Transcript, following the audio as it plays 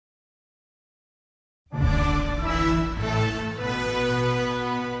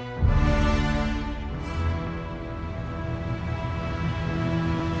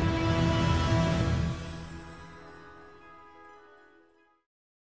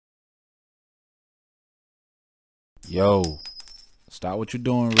Yo, stop what you're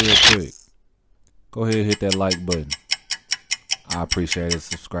doing real quick. Go ahead and hit that like button. I appreciate it.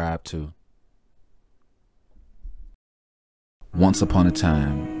 Subscribe too. Once upon a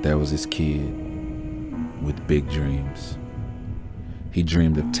time, there was this kid with big dreams. He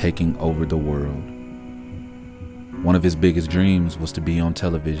dreamed of taking over the world. One of his biggest dreams was to be on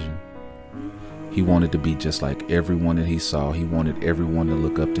television. He wanted to be just like everyone that he saw. He wanted everyone to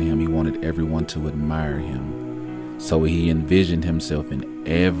look up to him. He wanted everyone to admire him. So he envisioned himself in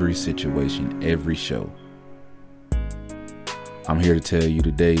every situation, every show. I'm here to tell you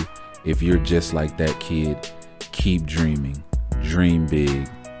today, if you're just like that kid, keep dreaming. Dream big,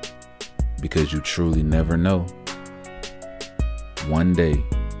 because you truly never know. One day,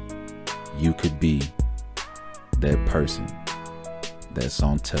 you could be that person that's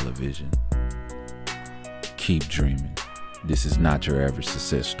on television. Keep dreaming. This is Not Your Average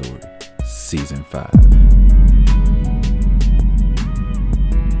Success Story, Season 5.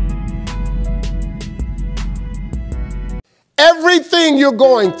 Everything you're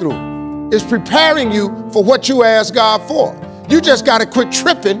going through is preparing you for what you ask God for. You just got to quit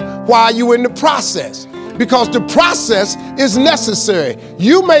tripping while you're in the process, because the process is necessary.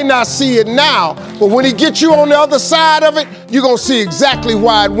 You may not see it now, but when he gets you on the other side of it, you're going to see exactly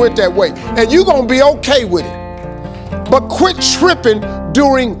why it went that way, and you're going to be okay with it. But quit tripping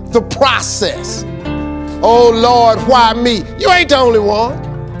during the process. Oh, Lord, why me? You ain't the only one.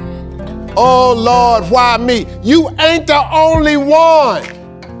 Oh, Lord, why me? You ain't the only one.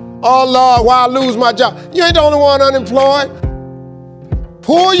 Oh, Lord, why I lose my job? You ain't the only one unemployed.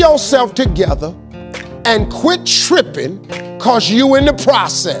 Pull yourself together and quit tripping, because you in the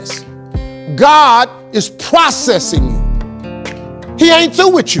process. God is processing you. He ain't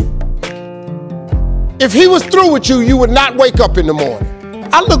through with you. If he was through with you, you would not wake up in the morning.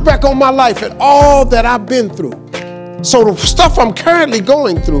 I look back on my life at all that I've been through. So the stuff I'm currently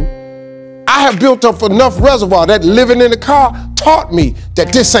going through, I have built up enough reservoir that living in the car taught me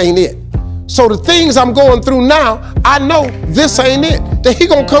that this ain't it. So the things I'm going through now, I know this ain't it, that he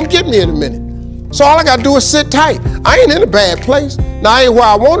gonna come get me in a minute. So all I gotta do is sit tight. I ain't in a bad place. Now I ain't where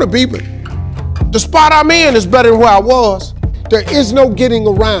I wanna be, but the spot I'm in is better than where I was. There is no getting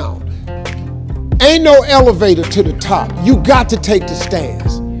around. Ain't no elevator to the top. You got to take the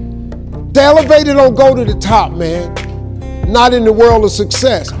stairs. The elevator don't go to the top, man. Not in the world of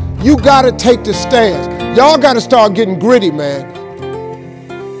success. You gotta take the stairs. Y'all gotta start getting gritty, man.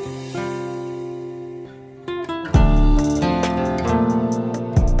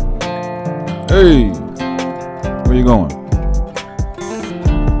 Hey, where you going?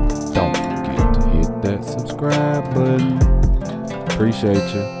 Don't forget to hit that subscribe button.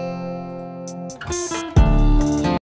 Appreciate you.